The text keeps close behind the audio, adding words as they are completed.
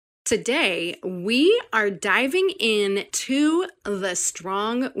Today, we are diving into the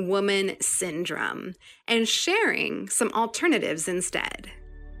strong woman syndrome and sharing some alternatives instead.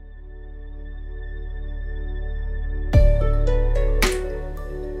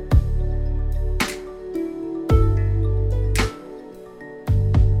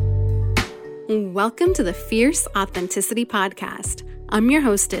 Welcome to the Fierce Authenticity Podcast. I'm your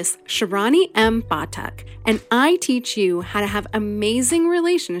hostess, Sharani M. Batak, and I teach you how to have amazing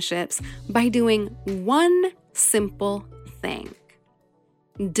relationships by doing one simple thing: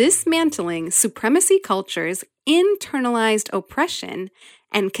 dismantling supremacy culture's internalized oppression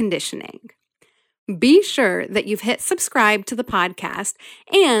and conditioning. Be sure that you've hit subscribe to the podcast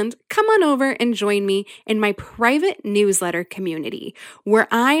and come on over and join me in my private newsletter community, where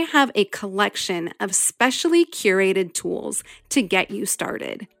I have a collection of specially curated tools to get you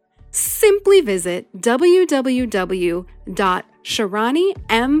started. Simply visit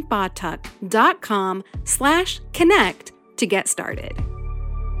www.sharanimbatak.com/connect to get started.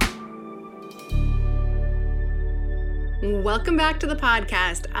 Welcome back to the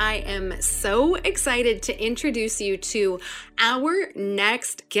podcast. I am so excited to introduce you to our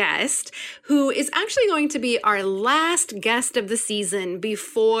next guest, who is actually going to be our last guest of the season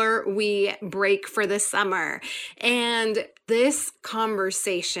before we break for the summer. And this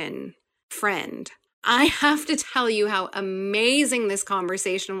conversation, friend, I have to tell you how amazing this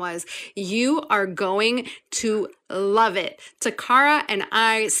conversation was. You are going to love it. Takara and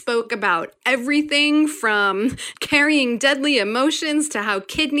I spoke about everything from carrying deadly emotions to how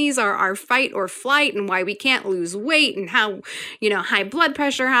kidneys are our fight or flight and why we can't lose weight and how, high blood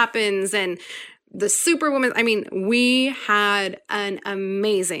pressure happens and the superwoman. I mean, we had an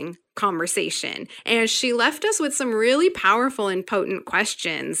amazing conversation, and she left us with some really powerful and potent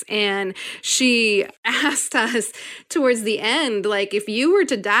questions. And she asked us towards the end, like, if you were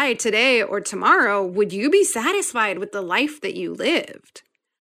to die today or tomorrow, would you be satisfied with the life that you lived?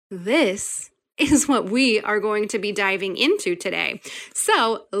 This is what we are going to be diving into today.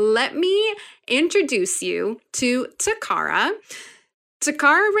 So let me introduce you to Takara.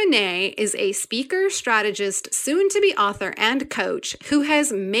 Takara Renee is a speaker, strategist, soon-to-be author, and coach who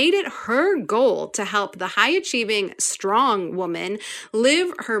has made it her goal to help the high-achieving, strong woman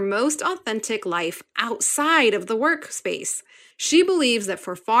live her most authentic life outside of the workspace. She believes that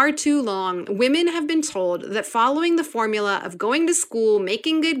for far too long, women have been told that following the formula of going to school,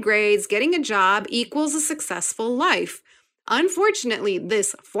 making good grades, getting a job equals a successful life. Unfortunately,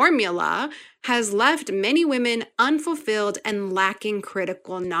 this formula has left many women unfulfilled and lacking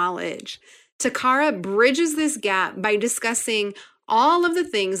critical knowledge. Takara bridges this gap by discussing all of the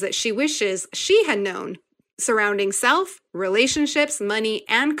things that she wishes she had known surrounding self, relationships, money,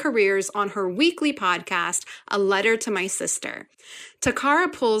 and careers on her weekly podcast, A Letter to My Sister.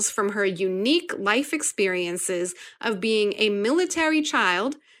 Takara pulls from her unique life experiences of being a military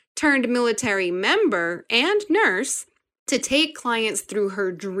child turned military member and nurse to take clients through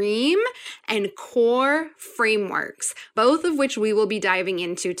her dream and core frameworks, both of which we will be diving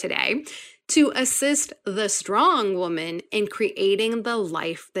into today, to assist the strong woman in creating the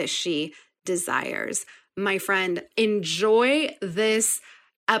life that she desires. My friend, enjoy this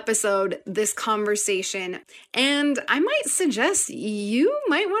episode, this conversation, and I might suggest you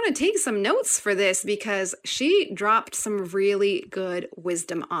might want to take some notes for this because she dropped some really good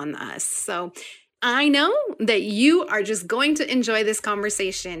wisdom on us. So I know that you are just going to enjoy this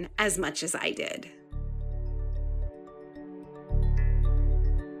conversation as much as I did.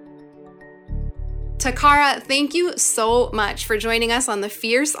 Takara, thank you so much for joining us on the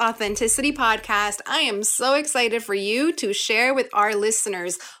Fierce Authenticity Podcast. I am so excited for you to share with our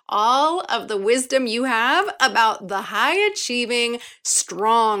listeners all of the wisdom you have about the high-achieving,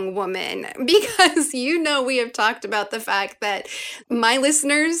 strong woman. Because we have talked about the fact that my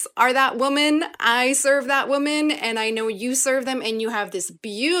listeners are that woman, I serve that woman, and I know you serve them, and you have this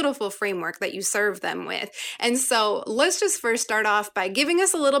beautiful framework that you serve them with. And so let's just first start off by giving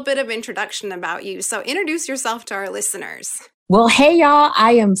us a little bit of introduction about you. So introduce yourself to our listeners. Well, hey, y'all.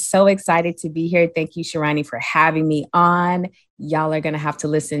 I am so excited to be here. Thank you, Sharani, for having me on. Y'all are going to have to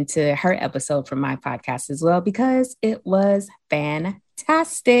listen to her episode from my podcast as well because it was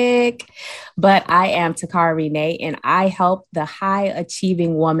fantastic. But I am Takara Renee, and I help the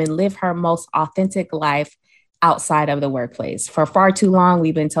high-achieving woman live her most authentic life outside of the workplace. For far too long,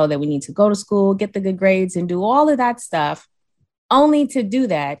 we've been told that we need to go to school, get the good grades, and do all of that stuff, only to do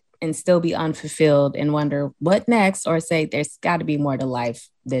that and still be unfulfilled and wonder what next, or say there's got to be more to life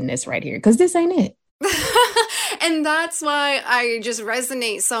than this right here, because this ain't it. And that's why I just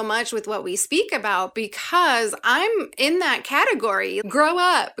resonate so much with what we speak about, because I'm in that category. Grow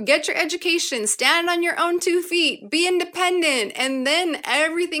up, get your education, stand on your own 2 feet, be independent. And then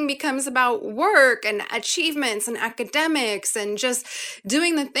everything becomes about work and achievements and academics and just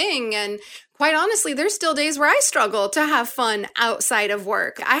doing the thing. And quite honestly, there's still days where I struggle to have fun outside of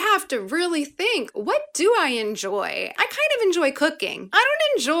work. I have to really think, what do I enjoy? I kind of enjoy cooking. I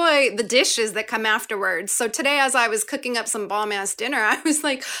don't enjoy the dishes that come afterwards. So today, as I was cooking up some bomb-ass dinner, I was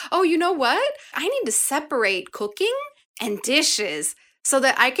like, oh, you know what? I need to separate cooking and dishes so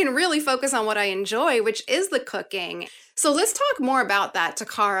that I can really focus on what I enjoy, which is the cooking. So let's talk more about that,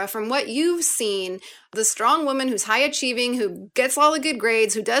 Takara, from what you've seen, the strong woman who's high achieving, who gets all the good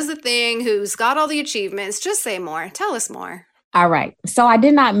grades, who does the thing, who's got all the achievements. Just say more. Tell us more. All right. So I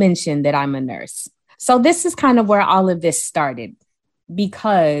did not mention that I'm a nurse. So this is kind of where all of this started,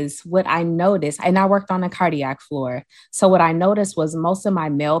 because what I noticed, and I worked on a cardiac floor. So what I noticed was most of my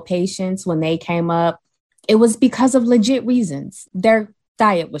male patients, when they came up, it was because of legit reasons. Their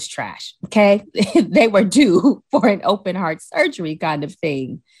diet was trash. Okay. They were due for an open heart surgery kind of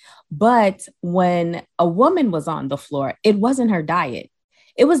thing. But when a woman was on the floor, it wasn't her diet.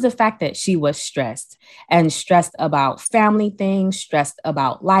 It was the fact that she was stressed about family things, stressed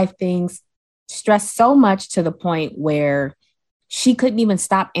about life things, stressed so much to the point where she couldn't even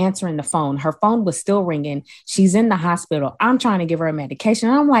stop answering the phone. Her phone was still ringing. She's in the hospital. I'm trying to give her a medication.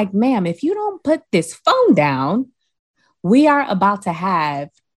 And I'm like, ma'am, if you don't put this phone down, we are about to have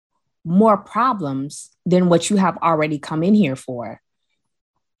more problems than what you have already come in here for.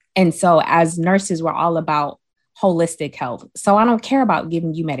 And so as nurses, we're all about holistic health. So I don't care about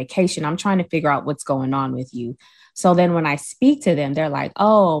giving you medication. I'm trying to figure out what's going on with you. So then when I speak to them, they're like,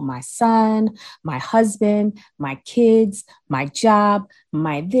 oh, my son, my husband, my kids, my job,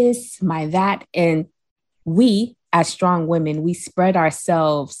 my this, my that. And we, as strong women, we spread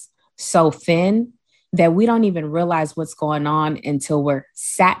ourselves so thin that we don't even realize what's going on until we're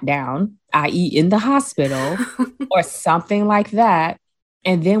sat down, i.e. in the hospital or something like that.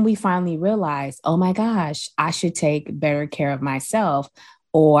 And then we finally realize, oh my gosh, I should take better care of myself.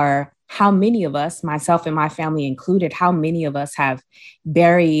 Or how many of us, myself and my family included, how many of us have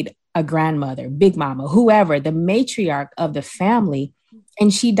buried a grandmother, big mama, whoever, the matriarch of the family,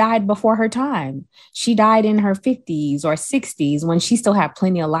 and she died before her time. She died in her 50s or 60s when she still had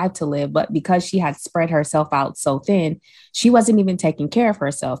plenty of life to live. But because she had spread herself out so thin, she wasn't even taking care of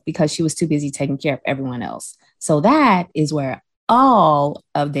herself because she was too busy taking care of everyone else. So that is where all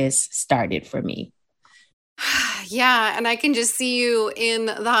of this started for me. Yeah, and I can just see you in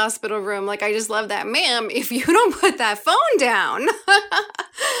the hospital room. Like, I just love that, ma'am, if you don't put that phone down.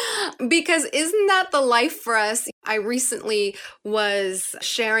 Because isn't that the life for us? I recently was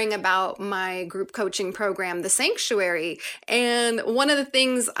sharing about my group coaching program, The Sanctuary. And one of the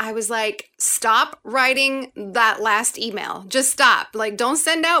things I was like, stop writing that last email. Just stop. Like, don't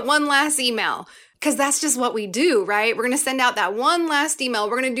send out one last email. Because that's just what we do, right? We're going to send out that one last email.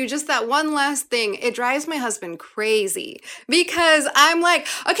 We're going to do just that one last thing. It drives my husband crazy because I'm like,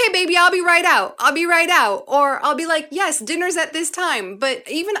 okay, baby, I'll be right out. I'll be right out. Or I'll be like, yes, dinner's at this time. But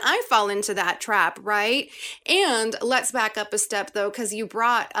even I fall into that trap, right? And let's back up a step though, because you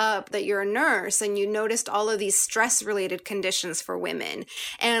brought up that you're a nurse and you noticed all of these stress-related conditions for women.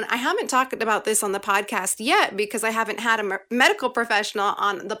 And I haven't talked about this on the podcast yet because I haven't had a medical professional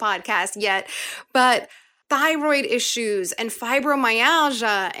on the podcast yet. But thyroid issues and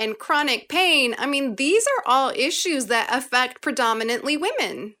fibromyalgia and chronic pain, I mean, these are all issues that affect predominantly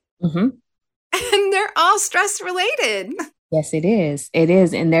women. Mm-hmm. And they're all stress related. Yes, it is. It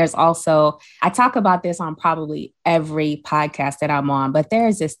is. And there's also, I talk about this on probably every podcast that I'm on, but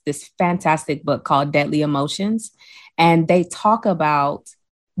there's this fantastic book called Deadly Emotions. And they talk about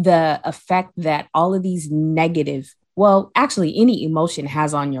the effect that all of these negative, well, actually any emotion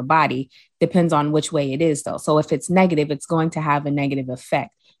has on your body. Depends on which way it is though. So if it's negative, it's going to have a negative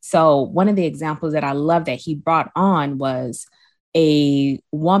effect. So one of the examples that I love that he brought on was a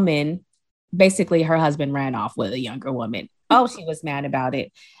woman, basically her husband ran off with a younger woman. Oh, she was mad about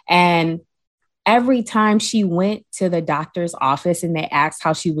it. And every time she went to the doctor's office and they asked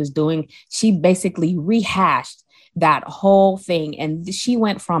how she was doing, she basically rehashed that whole thing. And she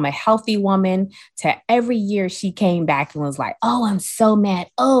went from a healthy woman to every year she came back and was like, oh, I'm so mad.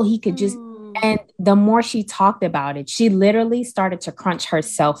 Oh, he could just. And the more she talked about it, she literally started to crunch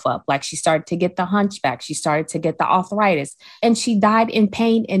herself up. Like she started to get the hunchback. She started to get the arthritis and she died in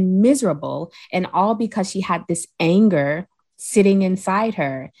pain and miserable. And all because she had this anger sitting inside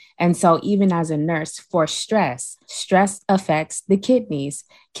her. And so even as a nurse, for stress, stress affects the kidneys.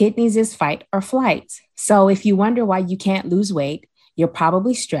 Kidneys is fight or flight. So if you wonder why you can't lose weight, you're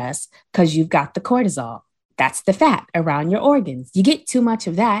probably stressed because you've got the cortisol. That's the fat around your organs. You get too much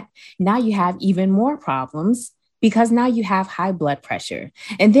of that. Now you have even more problems because now you have high blood pressure.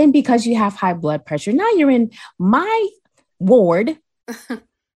 And then because you have high blood pressure, now you're in my ward,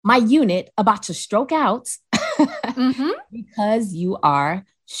 my unit, about to stroke out because you are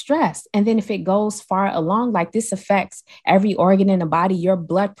stressed. And then if it goes far along, like this affects every organ in the body, your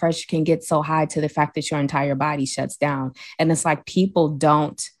blood pressure can get so high to the fact that your entire body shuts down. And it's like people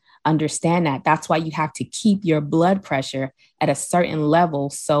don't understand that. That's why you have to keep your blood pressure at a certain level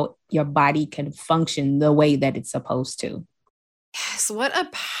so your body can function the way that it's supposed to. Yes, what a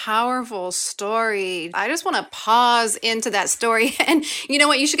powerful story. I just want to pause into that story. And you know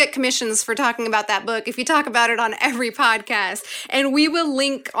what? You should get commissions for talking about that book if you talk about it on every podcast. And we will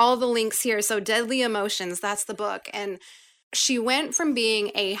link all the links here. So Deadly Emotions, that's the book. And she went from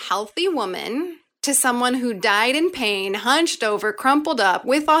being a healthy woman to someone who died in pain, hunched over, crumpled up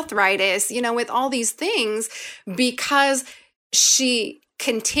with arthritis, with all these things because she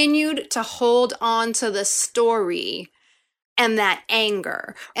continued to hold on to the story and that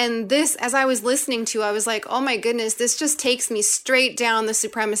anger. And this, as I was listening to, I was like, oh my goodness, this just takes me straight down the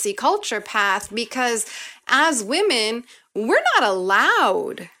supremacy culture path because as women, we're not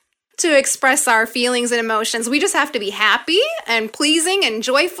allowed to express our feelings and emotions. We just have to be happy and pleasing and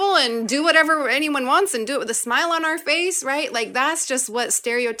joyful and do whatever anyone wants and do it with a smile on our face, right? Like that's just what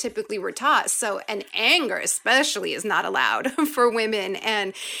stereotypically we're taught. So, and anger especially is not allowed for women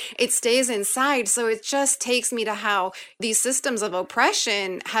and it stays inside. So it just takes me to how these systems of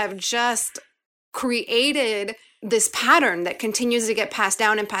oppression have just created this pattern that continues to get passed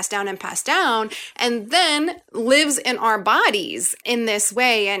down and passed down and passed down, and then lives in our bodies in this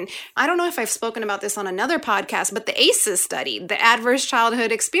way. And I don't know if I've spoken about this on another podcast, but the ACEs study, the Adverse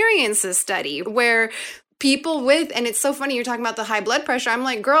Childhood Experiences study, where people with, and it's so funny, you're talking about the high blood pressure. I'm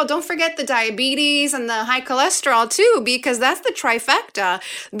like, girl, don't forget the diabetes and the high cholesterol too, because that's the trifecta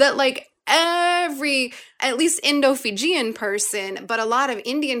that like every, at least Indo-Fijian person, but a lot of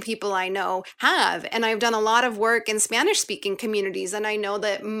Indian people I know have. And I've done a lot of work in Spanish-speaking communities. And I know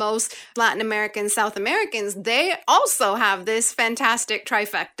that most Latin Americans, South Americans, they also have this fantastic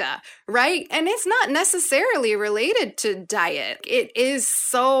trifecta, right? And it's not necessarily related to diet. It is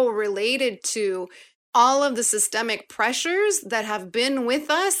so related to all of the systemic pressures that have been with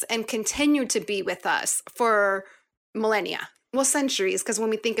us and continue to be with us for millennia. Well, centuries, because when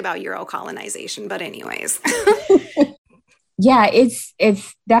we think about Euro colonization, but anyways. Yeah, it's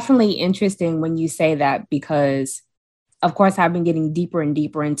definitely interesting when you say that because, of course, I've been getting deeper and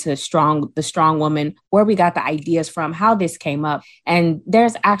deeper into the strong woman, where we got the ideas from, how this came up. And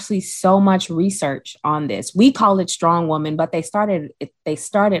there's actually so much research on this. We call it strong woman, but they started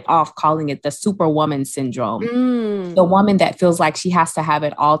off calling it the superwoman syndrome. The woman that feels like she has to have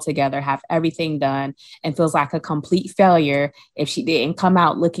it all together, have everything done, and feels like a complete failure if she didn't come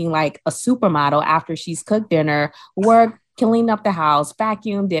out looking like a supermodel after she's cooked dinner, worked, cleaned up the house,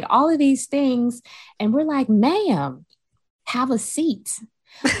 vacuumed, did all of these things. And we're like, ma'am, have a seat.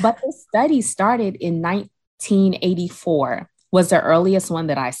 But the study started in 1984 was the earliest one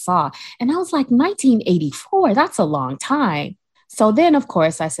that I saw. And I was like, 1984, that's a long time. So then, of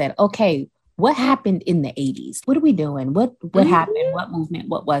course, I said, okay, what happened in the 80s? What are we doing? What happened? What movement?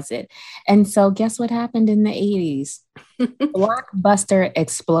 What was it? And so guess what happened in the 80s? Blockbuster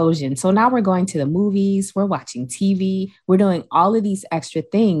explosion. So now we're going to the movies, we're watching TV, we're doing all of these extra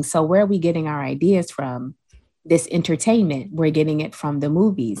things. So where are we getting our ideas from? This entertainment, we're getting it from the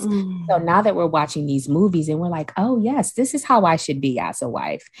movies. So now that we're watching these movies and we're like, oh yes, this is how I should be as a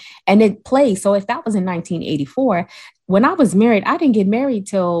wife. And it plays. So if that was in 1984, when I was married, I didn't get married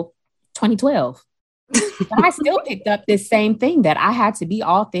till 2012. But I still picked up this same thing that I had to be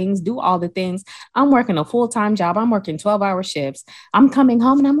all things, do all the things. I'm working a full-time job. I'm working 12-hour shifts. I'm coming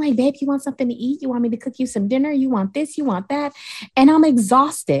home and I'm like, babe, you want something to eat? You want me to cook you some dinner? You want this? You want that? And I'm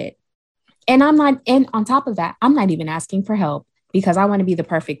exhausted. And on top of that, I'm not even asking for help because I want to be the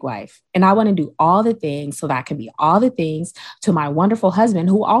perfect wife. And I want to do all the things so that I can be all the things to my wonderful husband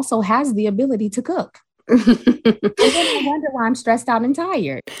who also has the ability to cook. And then I wonder why I'm stressed out and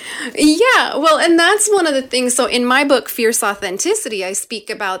tired. Yeah, well, and that's one of the things. So in my book, Fierce Authenticity, I speak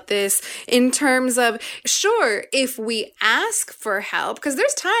about this in terms of, sure, if we ask for help, because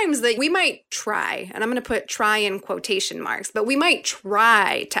there's times that we might try, and I'm going to put try in quotation marks, but we might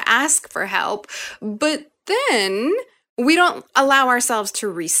try to ask for help, but then we don't allow ourselves to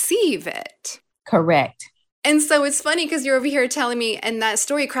receive it. Correct. And so it's funny because you're over here telling me, and that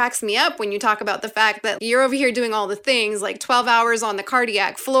story cracks me up when you talk about the fact that you're over here doing all the things like 12 hours on the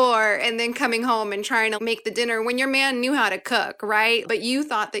cardiac floor and then coming home and trying to make the dinner when your man knew how to cook, right? But you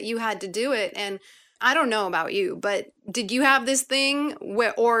thought that you had to do it. And I don't know about you, but did you have this thing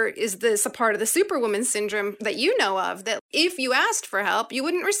or is this a part of the superwoman syndrome that you know of, that if you asked for help, you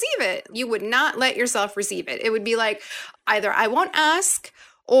wouldn't receive it? You would not let yourself receive it. It would be like, either I won't ask,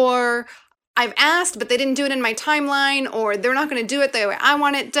 or I've asked, but they didn't do it in my timeline, or they're not going to do it the way I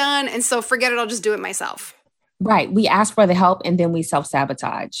want it done. And so forget it, I'll just do it myself. Right. We ask for the help and then we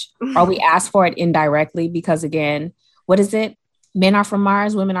self-sabotage, or we ask for it indirectly because, again, what is it? Men are from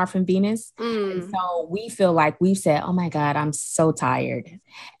Mars, women are from Venus. And so we feel like we've said, oh my God, I'm so tired.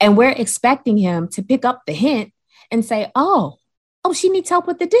 And we're expecting him to pick up the hint and say, oh, she needs help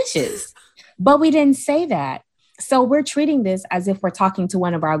with the dishes. But we didn't say that. So we're treating this as if we're talking to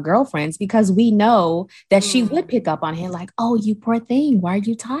one of our girlfriends because we know that she would pick up on him like, oh, you poor thing. Why are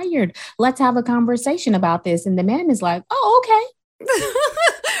you tired? Let's have a conversation about this. And the man is like, oh, okay.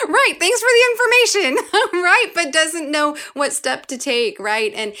 Right. Thanks for the information. Right. But doesn't know what step to take.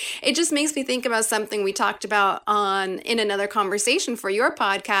 Right. And it just makes me think about something we talked about in another conversation for your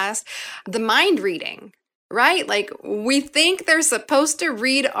podcast, the mind reading. Right? Like, we think they're supposed to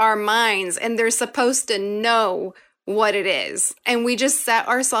read our minds and they're supposed to know what it is. And we just set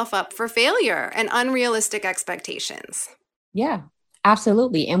ourselves up for failure and unrealistic expectations. Yeah,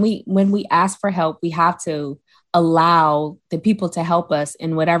 absolutely. And when we ask for help, we have to allow the people to help us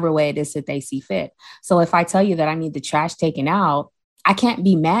in whatever way it is that they see fit. So if I tell you that I need the trash taken out, I can't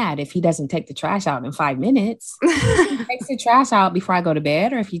be mad if he doesn't take the trash out in 5 minutes. If he takes the trash out before I go to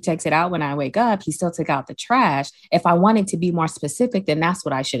bed, or if he takes it out when I wake up, he still took out the trash. If I wanted to be more specific, then that's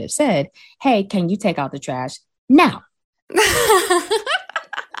what I should have said. Hey, can you take out the trash now?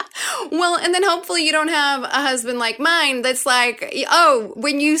 Well, and then hopefully you don't have a husband like mine that's like, oh,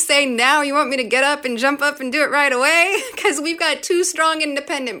 when you say now, you want me to get up and jump up and do it right away? Because we've got 2 strong,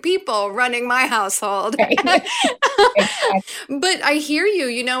 independent people running my household. Right. But I hear you,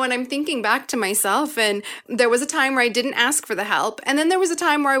 and I'm thinking back to myself, and there was a time where I didn't ask for the help. And then there was a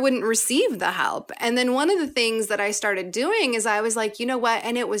time where I wouldn't receive the help. And then one of the things that I started doing is I was like, you know what?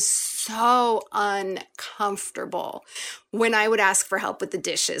 And it was so uncomfortable when I would ask for help with the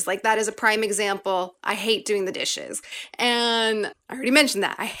dishes. Like, that is a prime example. I hate doing the dishes. And I already mentioned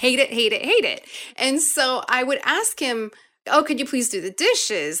that. I hate it, hate it, hate it. And so I would ask him, oh, could you please do the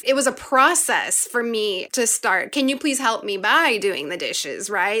dishes? It was a process for me to start. Can you please help me by doing the dishes,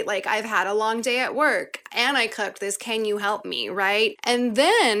 right? Like, I've had a long day at work and I cooked this. Can you help me, right? And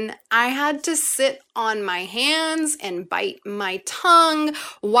then I had to sit on my hands and bite my tongue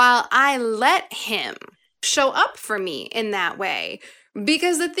while I let him show up for me in that way.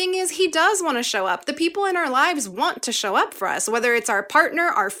 Because the thing is, he does want to show up. The people in our lives want to show up for us, whether it's our partner,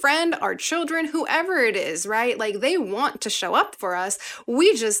 our friend, our children, whoever it is, right? Like, they want to show up for us.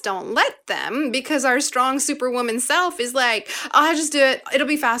 We just don't let them because our strong superwoman self is like, I'll just do it. It'll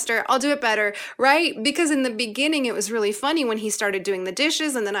be faster. I'll do it better, right? Because in the beginning, it was really funny when he started doing the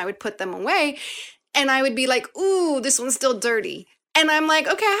dishes and then I would put them away and I would be like, ooh, this one's still dirty. And I'm like,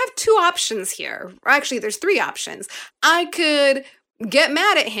 okay, I have 2 options here. Or actually, there's 3 options. I could get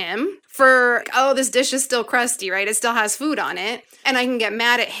mad at him for, oh, this dish is still crusty, right? It still has food on it. And I can get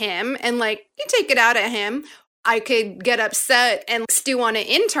mad at him and like, you take it out at him. I could get upset and stew on it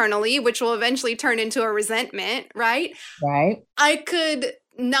internally, which will eventually turn into a resentment, right? Right. I could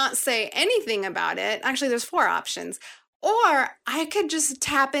not say anything about it. Actually, there's 4 options. Or I could just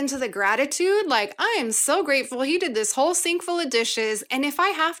tap into the gratitude, like, I am so grateful he did this whole sink full of dishes, and if I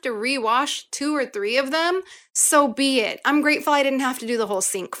have to rewash 2 or 3 of them, so be it. I'm grateful I didn't have to do the whole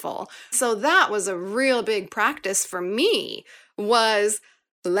sink full. So that was a real big practice for me, was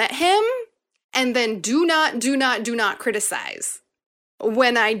let him, and then do not criticize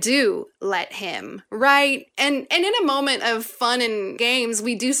when I do let him, right? And in a moment of fun and games,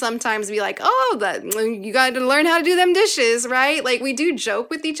 we do sometimes be like, oh, you got to learn how to do them dishes, right? Like, we do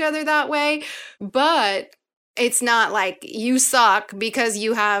joke with each other that way, but it's not like you suck because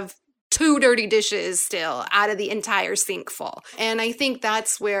you have 2 dirty dishes still out of the entire sink full. And I think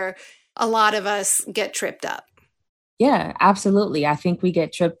that's where a lot of us get tripped up. Yeah, absolutely. I think we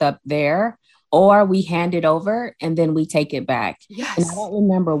get tripped up there. Or we hand it over and then we take it back. Yes. And I don't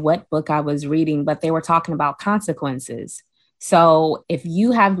remember what book I was reading, but they were talking about consequences. So if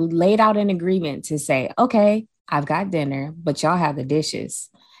you have laid out an agreement to say, okay, I've got dinner, but y'all have the dishes.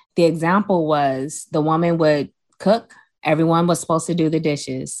 The example was the woman would cook. Everyone was supposed to do the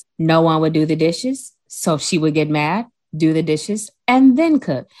dishes. No one would do the dishes. So she would get mad. do the dishes, and then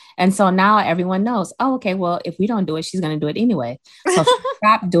cook. And so now everyone knows, oh, okay, well, if we don't do it, she's going to do it anyway. So she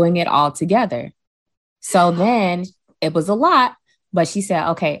stopped doing it all together. So then it was a lot, but she said,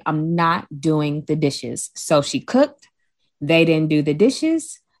 okay, I'm not doing the dishes. So she cooked. They didn't do the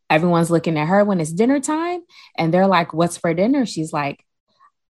dishes. Everyone's looking at her when it's dinner time and they're like, what's for dinner? She's like,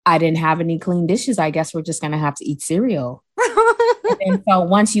 I didn't have any clean dishes. I guess we're just going to have to eat cereal. And so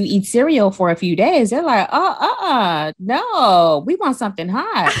once you eat cereal for a few days, they're like, no, we want something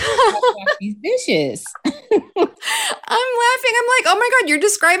hot. These dishes. I'm laughing. I'm like, oh my God, you're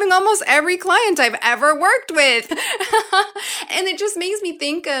describing almost every client I've ever worked with. And it just makes me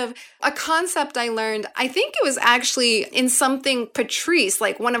think of a concept I learned. I think it was actually in something Patrice,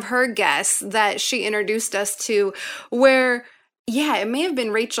 like one of her guests that she introduced us to, where yeah, it may have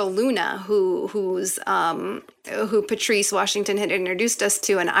been Rachel Luna who Patrice Washington had introduced us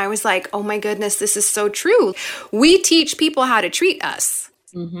to. And I was like, oh my goodness, this is so true. We teach people how to treat us.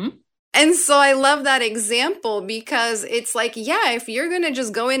 Mm-hmm. And so I love that example because it's like, yeah, if you're going to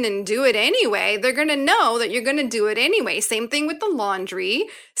just go in and do it anyway, they're going to know that you're going to do it anyway. Same thing with the laundry,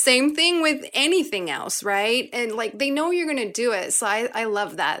 same thing with anything else, right? And like, they know you're going to do it. So I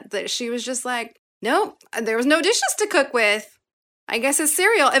love that she was just like, nope, there was no dishes to cook with. I guess it's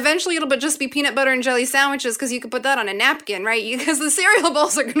cereal. Eventually, it'll just be peanut butter and jelly sandwiches because you can put that on a napkin, right? Because the cereal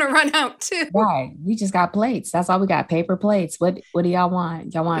bowls are going to run out too. Right. We just got plates. That's all we got. Paper plates. What do y'all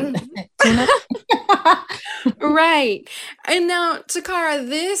want? Y'all want tuna? Right. And now, Takara,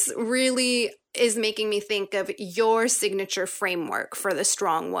 this really is making me think of your signature framework for the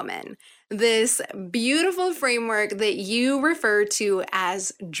strong woman. This beautiful framework that you refer to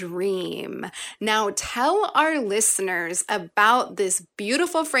as DREAM. Now, tell our listeners about this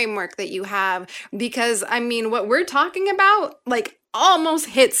beautiful framework that you have, because I mean, what we're talking about, like, almost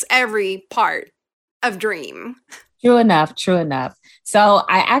hits every part of DREAM. True enough. So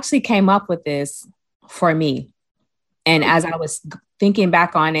I actually came up with this for me. And as I was thinking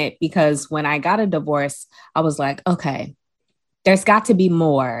back on it, because when I got a divorce, I was like, okay, there's got to be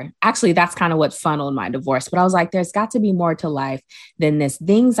more. Actually, that's kind of what funneled my divorce. But I was like, there's got to be more to life than this.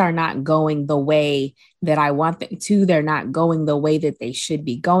 Things are not going the way that I want them to. They're not going the way that they should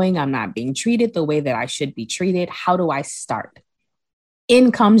be going. I'm not being treated the way that I should be treated. How do I start?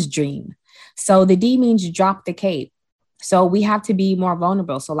 In comes DREAM. So the D means drop the cape. So we have to be more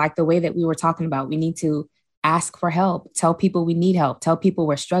vulnerable. So like the way that we were talking about, we need to ask for help, tell people we need help, tell people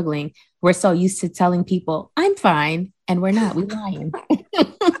we're struggling. We're so used to telling people, I'm fine. And we're not. We're lying. I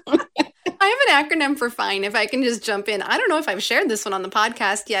have an acronym for FINE, if I can just jump in. I don't know if I've shared this one on the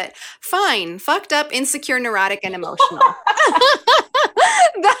podcast yet. FINE, fucked up, insecure, neurotic, and emotional.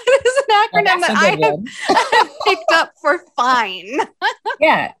 That is an acronym that I have picked up for FINE.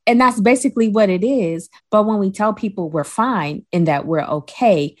 Yeah. And that's basically what it is. But when we tell people we're fine and that we're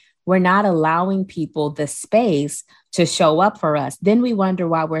okay, we're not allowing people the space to show up for us. Then we wonder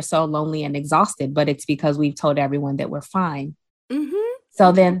why we're so lonely and exhausted, but it's because we've told everyone that we're fine. Mm-hmm.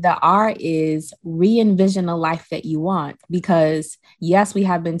 So then the R is re-envision a life that you want, because yes, we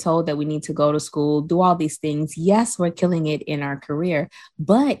have been told that we need to go to school, do all these things. Yes, we're killing it in our career,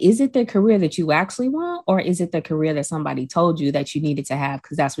 but is it the career that you actually want? Or is it the career that somebody told you that you needed to have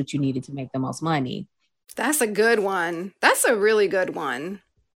because that's what you needed to make the most money? That's a good one. That's a really good one.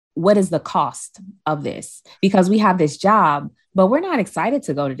 What is the cost of this? Because we have this job, but we're not excited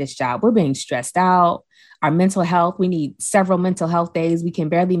to go to this job. We're being stressed out. Our mental health, we need several mental health days. We can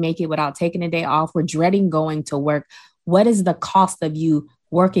barely make it without taking a day off. We're dreading going to work. What is the cost of you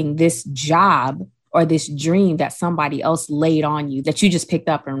working this job or this dream that somebody else laid on you that you just picked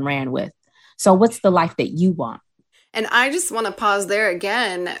up and ran with? So what's the life that you want? And I just want to pause there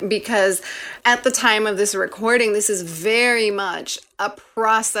again, because at the time of this recording, this is very much a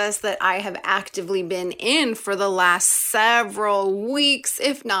process that I have actively been in for the last several weeks,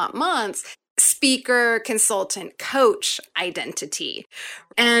 if not months. Speaker, consultant, coach identity.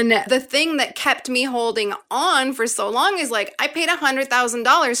 And the thing that kept me holding on for so long is like, I paid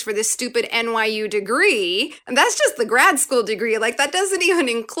 $100,000 for this stupid NYU degree. And that's just the grad school degree. Like, that doesn't even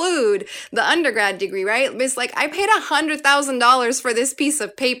include the undergrad degree, right? It's like, I paid $100,000 for this piece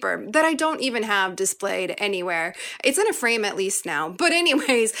of paper that I don't even have displayed anywhere. It's in a frame at least now. But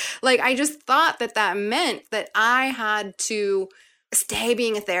anyways, like, I just thought that meant that I had to stay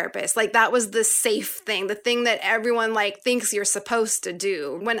being a therapist. Like, that was the safe thing, the thing that everyone like thinks you're supposed to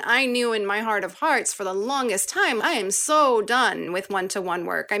do. When I knew in my heart of hearts for the longest time, I am so done with one-to-one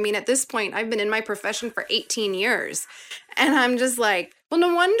work. I mean, at this point, I've been in my profession for 18 years. And I'm just like, well,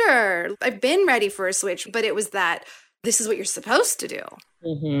 no wonder. I've been ready for a switch, but it was that this is what you're supposed to do.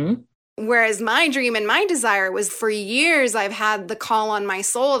 Mm-hmm. Whereas my dream and my desire was, for years, I've had the call on my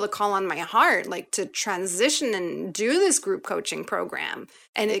soul, the call on my heart, like to transition and do this group coaching program.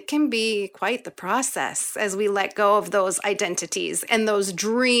 And it can be quite the process as we let go of those identities and those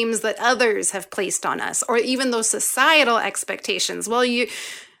dreams that others have placed on us, or even those societal expectations. Well, you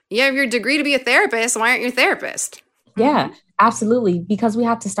have your degree to be a therapist. Why aren't you a therapist? Yeah, absolutely. Because we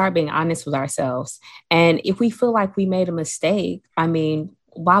have to start being honest with ourselves. And if we feel like we made a mistake, I mean,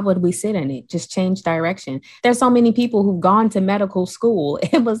 why would we sit in it? Just change direction. There's so many people who've gone to medical school.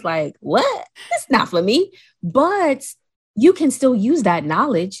 It was like, what? That's not for me. But you can still use that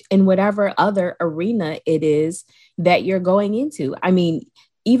knowledge in whatever other arena it is that you're going into. I mean,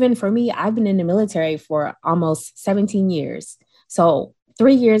 even for me, I've been in the military for almost 17 years. So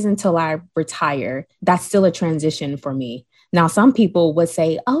 3 years until I retire, that's still a transition for me. Now, some people would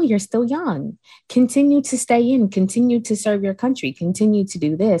say, oh, you're still young. Continue to stay in, continue to serve your country, continue to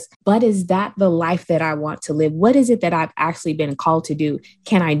do this. But is that the life that I want to live? What is it that I've actually been called to do?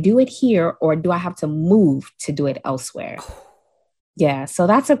 Can I do it here, or do I have to move to do it elsewhere? Yeah, so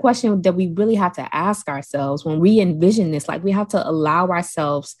that's a question that we really have to ask ourselves when we envision this. Like, we have to allow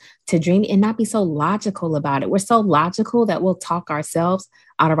ourselves to dream and not be so logical about it. We're so logical that we'll talk ourselves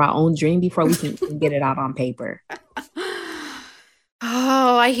out of our own dream before we can get it out on paper.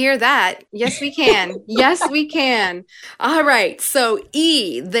 Oh, I hear that. Yes, we can. Yes, we can. All right. So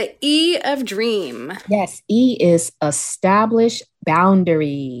the E of dream. Yes, E is establish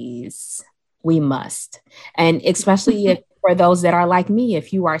boundaries. We must. And especially if for those that are like me,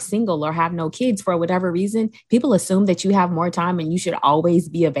 if you are single or have no kids for whatever reason, people assume that you have more time and you should always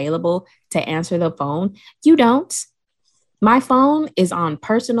be available to answer the phone. You don't. My phone is on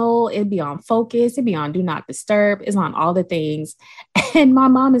personal, it'd be on focus, it'd be on do not disturb, it's on all the things. And my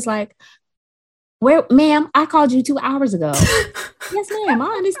mom is like, "Where, ma'am, I called you 2 hours ago." Yes, ma'am, I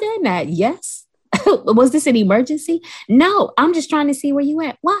understand that. Yes. Was this an emergency? No, I'm just trying to see where you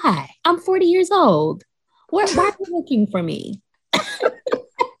went. Why? I'm 40 years old. Why are you looking for me?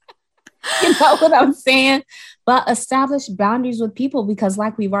 You know what I'm saying? But establish boundaries with people, because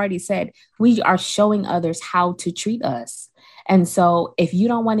like we've already said, we are showing others how to treat us. And so if you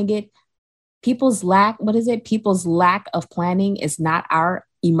don't want to get people's lack of planning is not our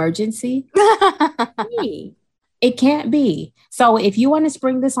emergency. It can't be. So if you want to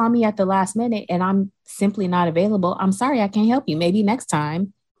spring this on me at the last minute and I'm simply not available, I'm sorry, I can't help you. Maybe next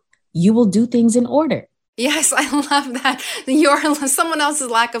time you will do things in order. Yes, I love that. Someone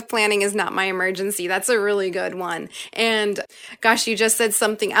else's lack of planning is not my emergency. That's a really good one. And gosh, you just said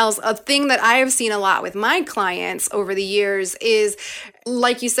something else. A thing that I have seen a lot with my clients over the years is,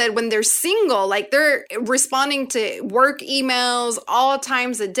 like you said, when they're single, like they're responding to work emails all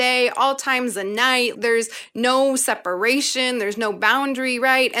times a day, all times a night. There's no separation. There's no boundary,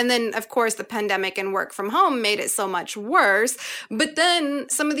 right? And then, of course, the pandemic and work from home made it so much worse. But then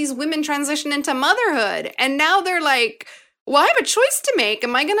some of these women transition into motherhood. And now they're like, well, I have a choice to make.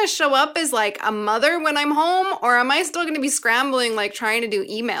 Am I going to show up as like a mother when I'm home, or am I still going to be scrambling, like trying to do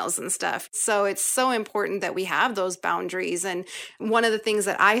emails and stuff? So it's so important that we have those boundaries. And one of the things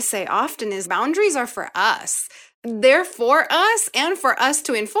that I say often is boundaries are for us. They're for us and for us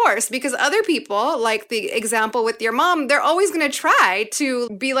to enforce, because other people, like the example with your mom, they're always going to try to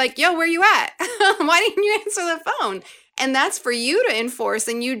be like, yo, where you at? Why didn't you answer the phone? And that's for you to enforce,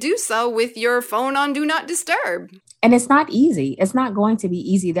 and you do so with your phone on do not disturb. And it's not easy. It's not going to be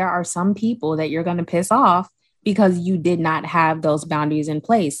easy. There are some people that you're going to piss off because you did not have those boundaries in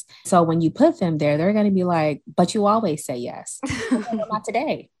place. So when you put them there, they're going to be like, but you always say yes. Not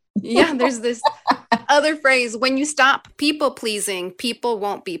today. Yeah, there's this other phrase, when you stop people pleasing, people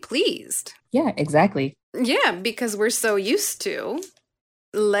won't be pleased. Yeah, exactly. Yeah, because we're so used to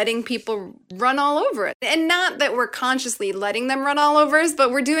letting people run all over it. And not that we're consciously letting them run all over us, but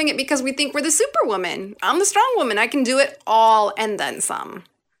we're doing it because we think we're the superwoman. I'm the strong woman. I can do it all and then some.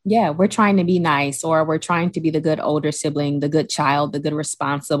 Yeah, we're trying to be nice, or we're trying to be the good older sibling, the good child, the good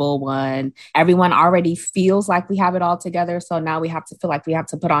responsible one. Everyone already feels like we have it all together. So now we have to feel like we have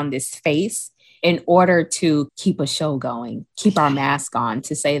to put on this face in order to keep a show going, keep our mask on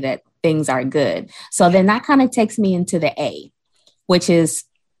to say that things are good. So then that kind of takes me into the A, which is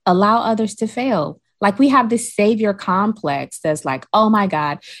allow others to fail. Like we have this savior complex that's like, oh my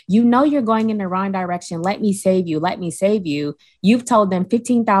God, you know you're going in the wrong direction. Let me save you. Let me save you. You've told them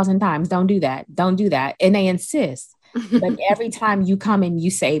 15,000 times, don't do that. Don't do that. And they insist. But every time you come and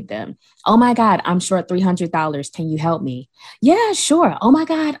you save them, oh my God, I'm short $300. Can you help me? Yeah, sure. Oh my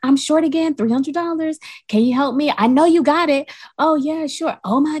God, I'm short again, $300. Can you help me? I know you got it. Oh yeah, sure.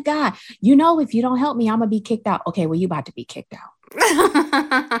 Oh my God. You know, if you don't help me, I'm going to be kicked out. Okay, well, you about to be kicked out.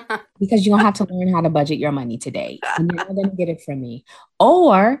 Because you're going to have to learn how to budget your money today. And you're not going to get it from me.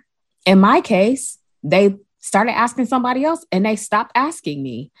 Or in my case, they started asking somebody else and they stopped asking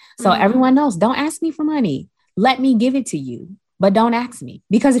me. So everyone knows, don't ask me for money. Let me give it to you, but don't ask me.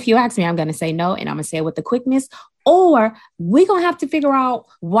 Because if you ask me, I'm going to say no, and I'm going to say it with the quickness. Or we're going to have to figure out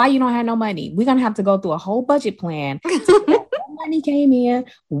why you don't have no money. We're going to have to go through a whole budget plan. What money came in,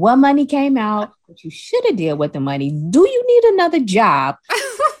 what money came out, what you should have did with the money. Do you need another job?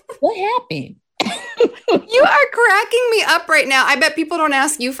 What happened? You are cracking me up right now. I bet people don't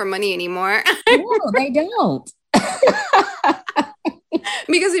ask you for money anymore. No, they don't.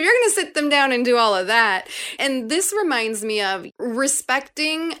 Because if you're going to sit them down and do all of that, and this reminds me of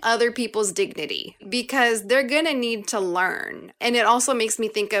respecting other people's dignity, because they're going to need to learn. And it also makes me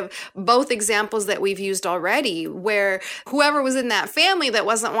think of both examples that we've used already, where whoever was in that family that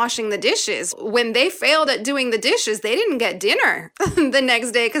wasn't washing the dishes, when they failed at doing the dishes, they didn't get dinner the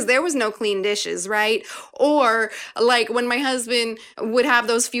next day because there was no clean dishes, right? Or like when my husband would have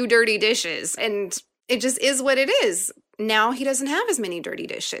those few dirty dishes, and it just is what it is. Now he doesn't have as many dirty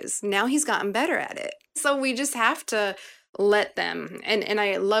dishes. Now he's gotten better at it. So we just have to let them. And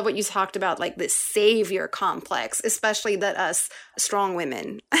I love what you talked about, like this savior complex, especially that us strong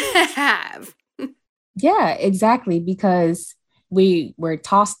women have. Yeah, exactly. Because we're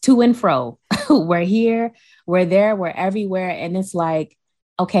tossed to and fro. We're here, we're there, we're everywhere. And it's like,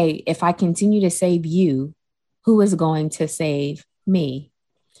 okay, if I continue to save you, who is going to save me?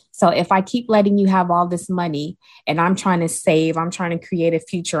 So if I keep letting you have all this money and I'm trying to save, I'm trying to create a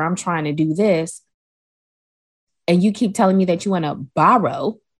future, I'm trying to do this, and you keep telling me that you want to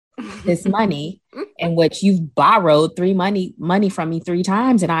borrow this money, in which you've borrowed money from me 3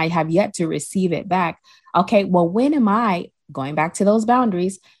 times and I have yet to receive it back. Okay, well, when am I going back to those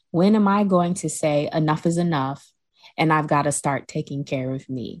boundaries? When am I going to say enough is enough and I've got to start taking care of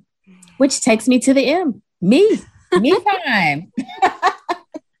me? Which takes me to the M, me time.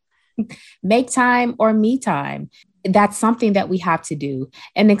 Make time or me time. That's something that we have to do.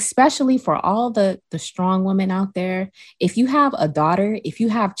 And especially for all the strong women out there, if you have a daughter, if you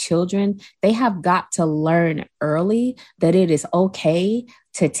have children, they have got to learn early that it is okay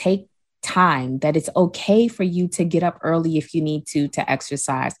to take time, that it's okay for you to get up early if you need to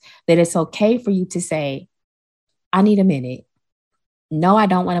exercise, that it's okay for you to say, I need a minute. No, I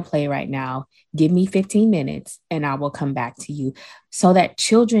don't want to play right now. Give me 15 minutes and I will come back to you, so that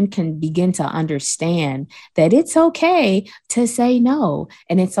children can begin to understand that it's okay to say no.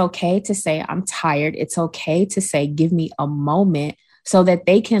 And it's okay to say, I'm tired. It's okay to say, give me a moment, so that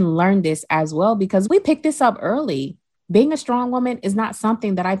they can learn this as well, because we picked this up early. Being a strong woman is not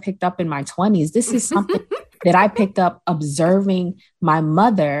something that I picked up in my 20s. This is something that I picked up observing my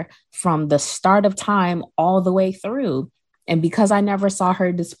mother from the start of time all the way through. And because I never saw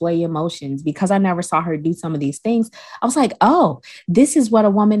her display emotions, because I never saw her do some of these things, I was like, oh, this is what a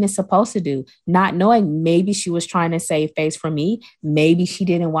woman is supposed to do. Not knowing, maybe she was trying to save face for me. Maybe she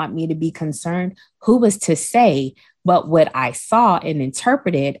didn't want me to be concerned. Who was to say? But what I saw and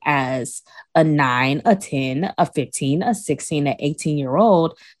interpreted as a 9, a 10, a 15, a 16, an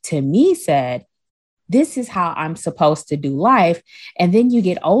 18-year-old to me said, this is how I'm supposed to do life. And then you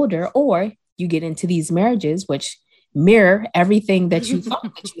get older, or you get into these marriages, which mirror everything that you thought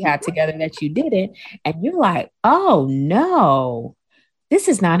that you had together that you didn't. And you're like, oh no, this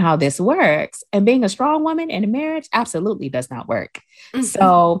is not how this works. And being a strong woman in a marriage absolutely does not work. Mm-hmm.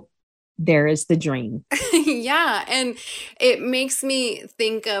 So there is the dream. Yeah. And it makes me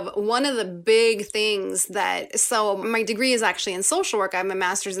think of one of the big things so my degree is actually in social work. I have a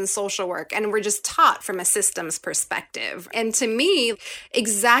master's in social work, and we're just taught from a systems perspective. And to me,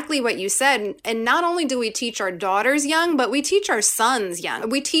 exactly what you said. And not only do we teach our daughters young, but we teach our sons young.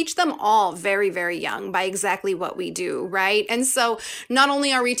 We teach them all very, very young by exactly what we do, right? And so not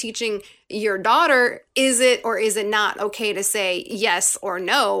only are we teaching your daughter, is it or is it not okay to say yes or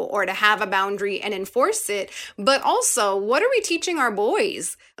no, or to have a boundary and enforce it? But also, what are we teaching our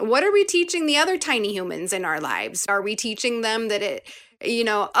boys? What are we teaching the other tiny humans in our lives? Are we teaching them that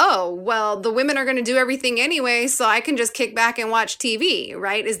oh, well, the women are going to do everything anyway, so I can just kick back and watch TV,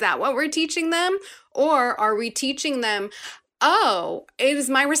 right? Is that what we're teaching them? Or are we teaching them, oh, it is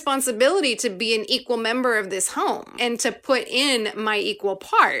my responsibility to be an equal member of this home and to put in my equal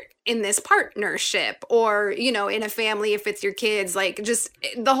part in this partnership, or, in a family, if it's your kids, like just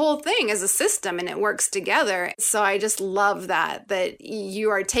the whole thing is a system and it works together. So I just love that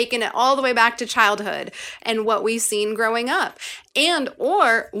you are taking it all the way back to childhood and what we've seen growing up, and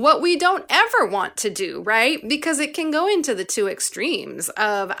or what we don't ever want to do, right? Because it can go into the two extremes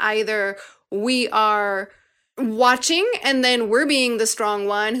of either we are watching, and then we're being the strong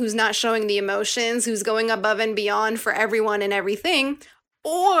one who's not showing the emotions, who's going above and beyond for everyone and everything,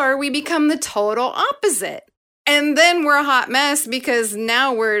 or we become the total opposite. And then we're a hot mess because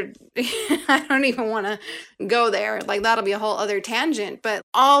now we're, I don't even want to go there. Like, that'll be a whole other tangent. But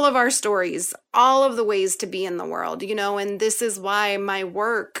all of our stories, all of the ways to be in the world, and this is why my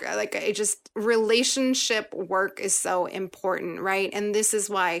work, relationship work is so important, right? And this is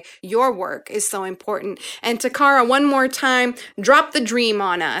why your work is so important. And Takara, one more time, drop the dream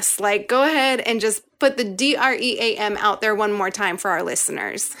on us. Like, go ahead and just put the DREAM out there one more time for our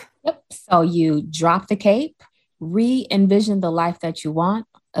listeners. Yep. So you drop the cape, re-envision the life that you want,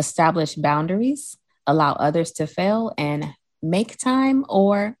 establish boundaries, allow others to fail, and make time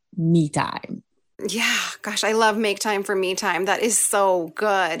or me time. Yeah, gosh, I love make time for me time. That is so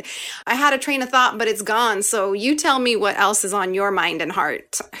good. I had a train of thought, but it's gone. So you tell me what else is on your mind and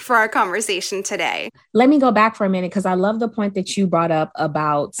heart for our conversation today. Let me go back for a minute because I love the point that you brought up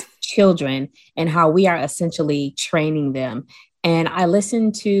about children and how we are essentially training them. And I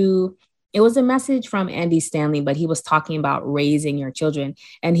listened to, it was a message from Andy Stanley, but he was talking about raising your children.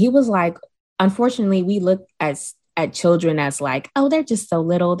 And he was like, unfortunately, we look at children as like, oh, they're just so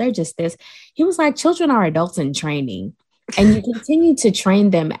little. They're just this. He was like, children are adults in training. And you continue to train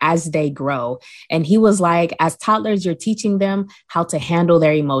them as they grow. And he was like, as toddlers, you're teaching them how to handle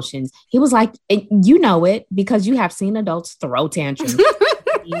their emotions. He was like, you know it because you have seen adults throw tantrums.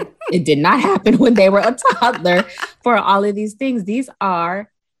 It did not happen when they were a toddler for all of these things. These are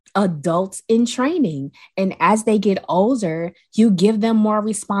adults in training. And as they get older, you give them more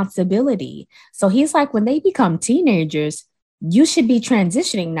responsibility. So he's like, when they become teenagers, you should be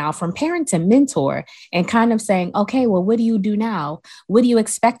transitioning now from parent to mentor and kind of saying, okay, well, what do you do now? What do you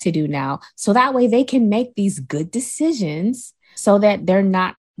expect to do now? So that way they can make these good decisions so that they're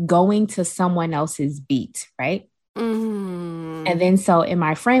not going to someone else's beat, right? Mm-hmm. And then so in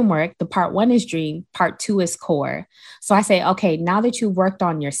my framework, the part 1 is dream, part 2 is core. So I say, okay, now that you've worked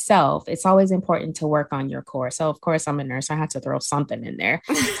on yourself, it's always important to work on your core. So of course I'm a nurse, I had to throw something in there.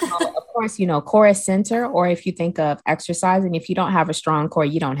 So of course, core is center, or if you think of exercise, and if you don't have a strong core,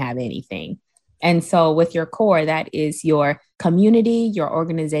 you don't have anything. And so with your core, that is your community, your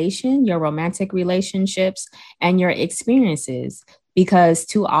organization, your romantic relationships, and your experiences. Because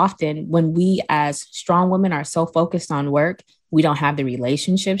too often when we as strong women are so focused on work, we don't have the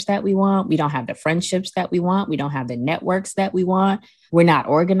relationships that we want. We don't have the friendships that we want. We don't have the networks that we want. We're not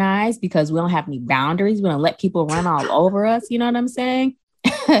organized because we don't have any boundaries. We don't let people run all over us. You know what I'm saying?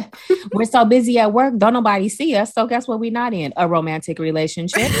 We're so busy at work. Don't nobody see us. So guess what? We're not in a romantic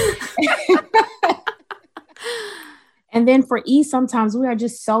relationship. And then for E, sometimes we are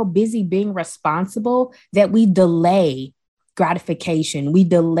just so busy being responsible that we delay gratification. We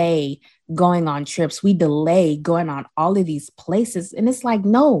delay going on trips. We delay going on all of these places. And it's like,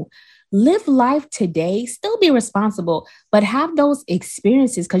 no, live life today, still be responsible, but have those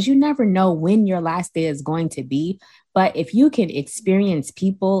experiences because you never know when your last day is going to be. But if you can experience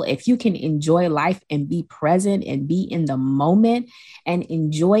people, if you can enjoy life and be present and be in the moment and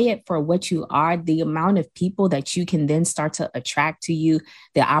enjoy it for what you are, the amount of people that you can then start to attract to you,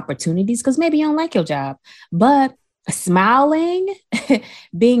 the opportunities, because maybe you don't like your job, but smiling,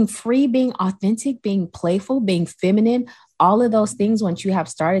 being free, being authentic, being playful, being feminine, all of those things, once you have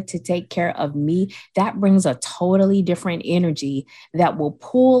started to take care of me, that brings a totally different energy that will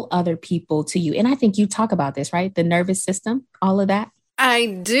pull other people to you. And I think you talk about this, right? The nervous system, all of that. I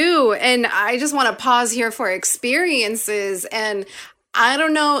do. And I just want to pause here for experiences. And I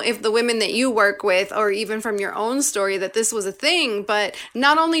don't know if the women that you work with, or even from your own story, that this was a thing, but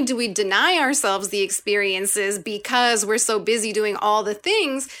not only do we deny ourselves the experiences because we're so busy doing all the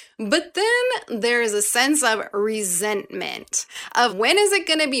things, but then there is a sense of resentment of when is it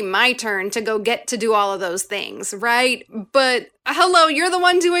going to be my turn to go get to do all of those things, right? But hello, you're the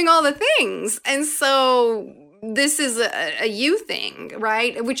one doing all the things. And so this is a you thing,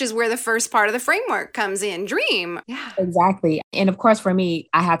 right? Which is where the first part of the framework comes in, dream. Yeah, exactly. And of course, for me,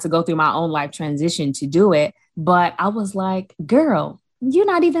 I had to go through my own life transition to do it. But I was like, girl, you're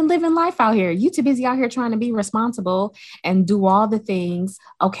not even living life out here. You too busy out here trying to be responsible and do all the things.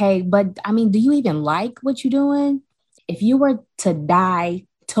 Okay. But I mean, do you even like what you're doing? If you were to die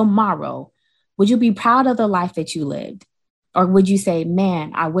tomorrow, would you be proud of the life that you lived? Or would you say,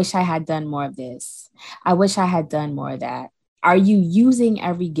 man, I wish I had done more of this. I wish I had done more of that. Are you using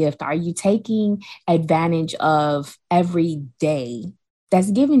every gift? Are you taking advantage of every day that's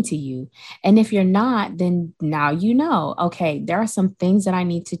given to you. And if you're not, then now you know, okay, there are some things that I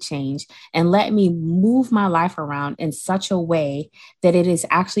need to change, and let me move my life around in such a way that it is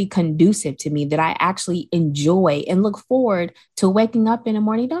actually conducive to me, that I actually enjoy and look forward to waking up in the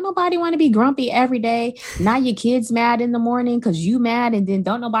morning. Don't nobody want to be grumpy every day. Now your kids mad in the morning because you mad, and then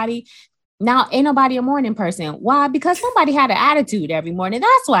now ain't nobody a morning person. Why? Because somebody had an attitude every morning.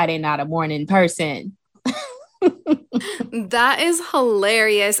 That's why they're not a morning person. That is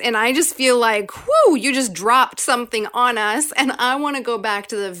hilarious. And I just feel like, whoo, you just dropped something on us. And I want to go back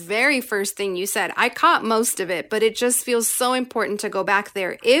to the very first thing you said. I caught most of it, but it just feels so important to go back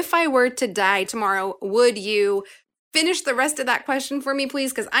there. If I were to die tomorrow, would you finish the rest of that question for me,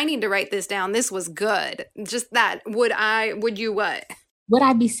 please? Because I need to write this down. This was good. Just that. Would you what? Would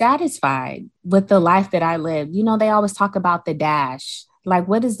I be satisfied with the life that I lived? You know, they always talk about the dash. Like,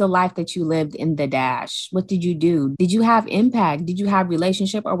 what is the life that you lived in the dash? What did you do? Did you have impact? Did you have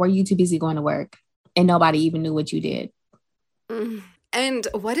relationship, or were you too busy going to work and nobody even knew what you did? And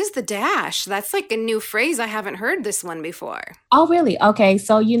what is the dash? That's like a new phrase. I haven't heard this one before. Oh, really? Okay.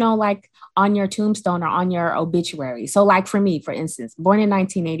 So, you know, like on your tombstone or on your obituary. So like for me, for instance, born in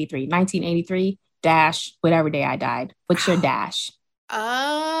 1983, dash, whatever day I died. What's your dash?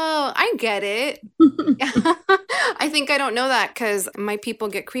 Oh, I get it. I think I don't know that because my people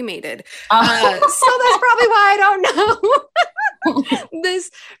get cremated. So that's probably why I don't know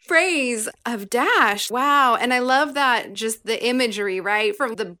this phrase of dash. Wow. And I love that, just the imagery, right?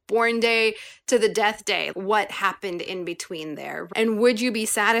 From the born day to the death day, what happened in between there. And would you be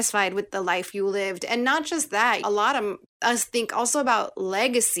satisfied with the life you lived? And not just that, a lot of us think also about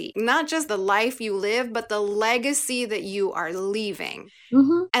legacy, not just the life you live, but the legacy that you are leaving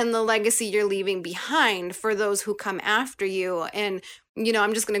and the legacy you're leaving behind for those who come after you. And, you know,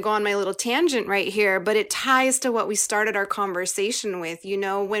 I'm just going to go on my little tangent right here, but it ties to what we started our conversation with. You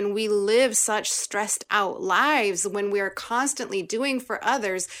know, when we live such stressed out lives, when we are constantly doing for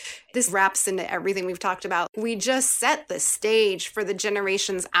others, this wraps into everything we've talked about. We just set the stage for the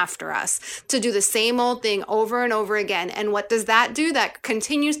generations after us to do the same old thing over and over again. And what does that do? That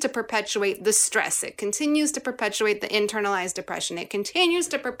continues to perpetuate the stress. It continues to perpetuate the internalized depression. It continues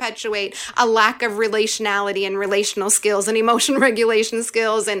to perpetuate a lack of relationality and relational skills and emotion regulation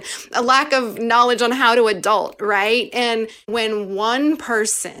skills and a lack of knowledge on how to adult, right? And when one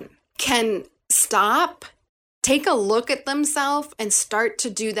person can stop, take a look at themselves and start to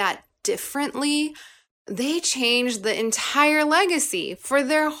do that differently, they change the entire legacy for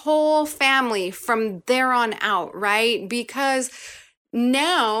their whole family from there on out, right? Because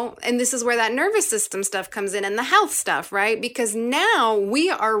now, and this is where that nervous system stuff comes in and the health stuff, right? Because now we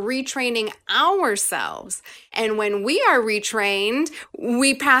are retraining ourselves. And when we are retrained,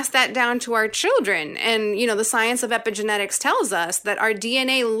 we pass that down to our children. And, you know, the science of epigenetics tells us that our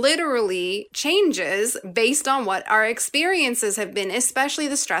DNA literally changes based on what our experiences have been, especially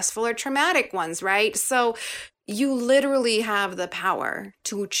the stressful or traumatic ones, right? So you literally have the power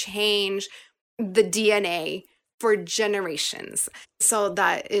to change the DNA for generations. So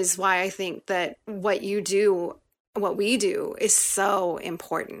that is why I think that what we do is so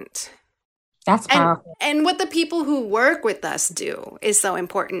important. That's powerful. And what the people who work with us do is so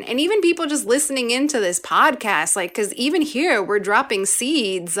important. And even people just listening into this podcast, like, because even here we're dropping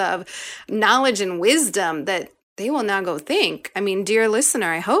seeds of knowledge and wisdom that they will now go think. I mean, dear listener,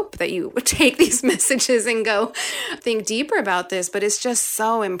 I hope that you take these messages and go think deeper about this, but it's just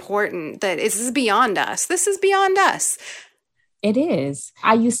so important that this is beyond us. This is beyond us. It is.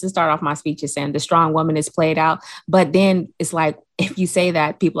 I used to start off my speeches saying the strong woman is played out, but then it's like, if you say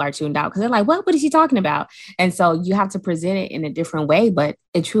that, people are tuned out because they're like, what is she talking about? And so you have to present it in a different way, but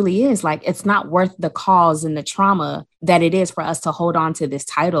it truly is like, it's not worth the cause and the trauma that it is for us to hold on to this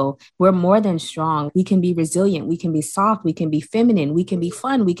title. We're more than strong. We can be resilient. We can be soft. We can be feminine. We can be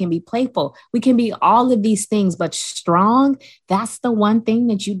fun. We can be playful. We can be all of these things, but strong, that's the one thing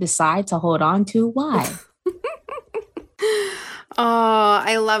that you decide to hold on to. Why? Oh,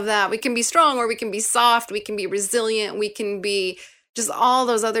 I love that. We can be strong, or we can be soft. We can be resilient. We can be just all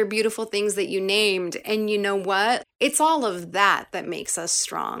those other beautiful things that you named. And you know what? It's all of that that makes us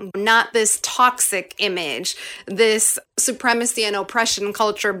strong, not this toxic image, this supremacy and oppression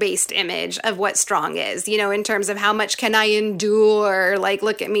culture-based image of what strong is, you know, in terms of how much can I endure? Like,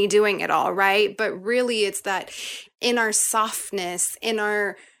 look at me doing it all, right? But really, it's that in our softness, in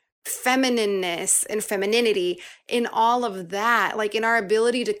our feminineness and femininity, in all of that, like in our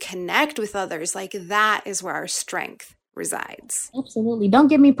ability to connect with others, like that is where our strength resides. Absolutely. Don't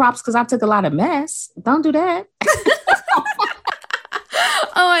give me props because I took a lot of mess. Don't do that.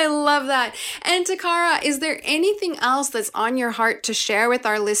 I love that. And Takara, is there anything else that's on your heart to share with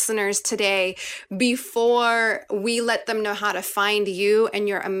our listeners today before we let them know how to find you and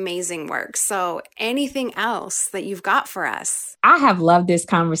your amazing work? So anything else that you've got for us? I have loved this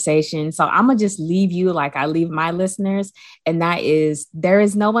conversation. So I'm going to just leave you like I leave my listeners. And that is, there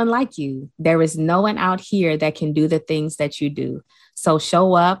is no one like you. There is no one out here that can do the things that you do. So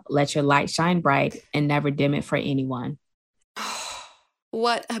show up, let your light shine bright, and never dim it for anyone.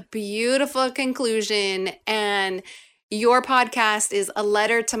 What a beautiful conclusion. And your podcast is A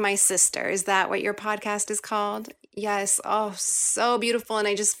Letter to My Sister. Is that what your podcast is called? Yes. Oh, so beautiful. And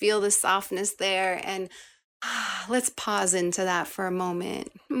I just feel the softness there. And let's pause into that for a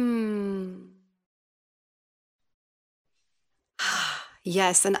moment.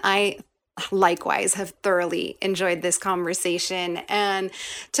 Yes. And I likewise have thoroughly enjoyed this conversation. And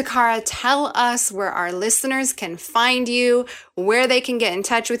Takara, tell us where our listeners can find you, where they can get in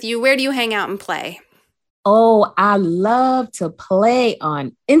touch with you. Where do you hang out and play? Oh, I love to play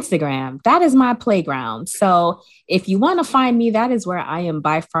on Instagram. That is my playground. So if you want to find me, that is where I am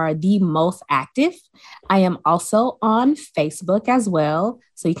by far the most active. I am also on Facebook as well.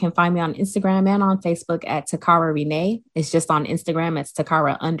 So you can find me on Instagram and on Facebook at Takara Renee. It's just on Instagram. It's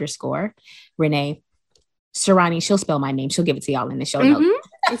Takara_Renee. Sharani, she'll spell my name. She'll give it to y'all in the show notes.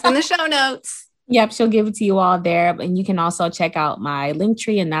 It's in the show notes. Yep, she'll give it to you all there. And you can also check out my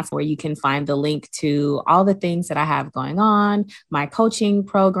Linktree, and that's where you can find the link to all the things that I have going on, my coaching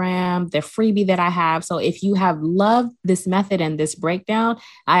program, the freebie that I have. So if you have loved this method and this breakdown,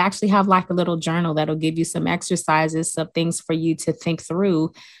 I actually have like a little journal that'll give you some exercises, some things for you to think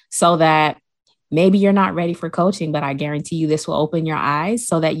through so that maybe you're not ready for coaching, but I guarantee you this will open your eyes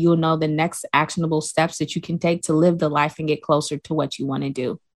so that you'll know the next actionable steps that you can take to live the life and get closer to what you want to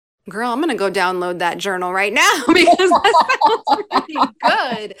do. Girl, I'm going to go download that journal right now because that sounds really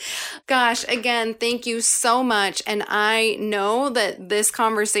good. Gosh, again, thank you so much. And I know that this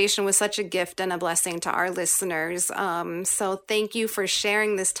conversation was such a gift and a blessing to our listeners. So thank you for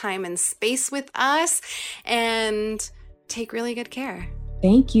sharing this time and space with us, and take really good care.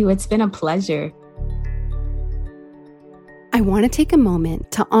 Thank you. It's been a pleasure. I want to take a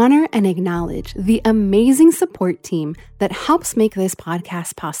moment to honor and acknowledge the amazing support team that helps make this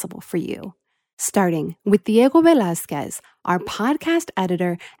podcast possible for you. Starting with Diego Velazquez, our podcast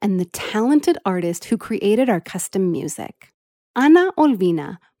editor and the talented artist who created our custom music. Ana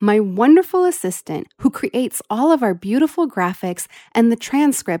Olvina, my wonderful assistant who creates all of our beautiful graphics and the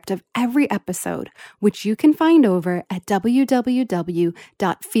transcript of every episode, which you can find over at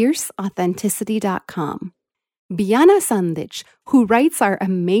www.fierceauthenticity.com. Biana Sandich, who writes our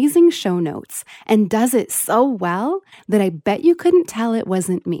amazing show notes and does it so well that I bet you couldn't tell it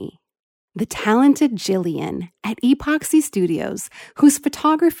wasn't me. The talented Jillian at Epoxy Studios, whose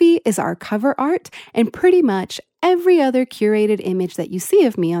photography is our cover art and pretty much every other curated image that you see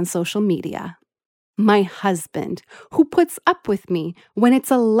of me on social media. My husband, who puts up with me when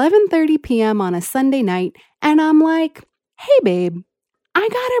it's 11:30 p.m. on a Sunday night and I'm like, hey babe, I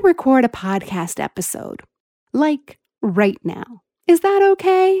gotta record a podcast episode. Like right now. Is that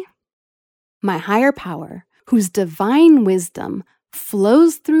okay? My higher power, whose divine wisdom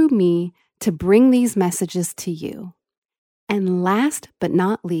flows through me to bring these messages to you. And last but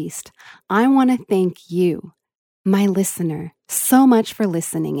not least, I want to thank you, my listener, so much for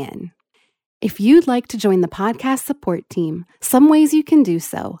listening in. If you'd like to join the podcast support team, some ways you can do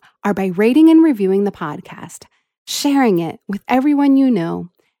so are by rating and reviewing the podcast, sharing it with everyone you know,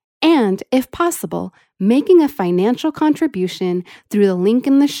 and, if possible, making a financial contribution through the link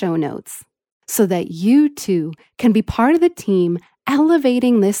in the show notes so that you too can be part of the team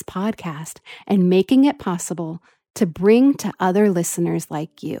elevating this podcast and making it possible to bring to other listeners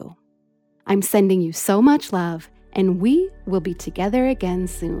like you. I'm sending you so much love, and we will be together again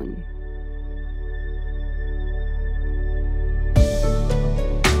soon.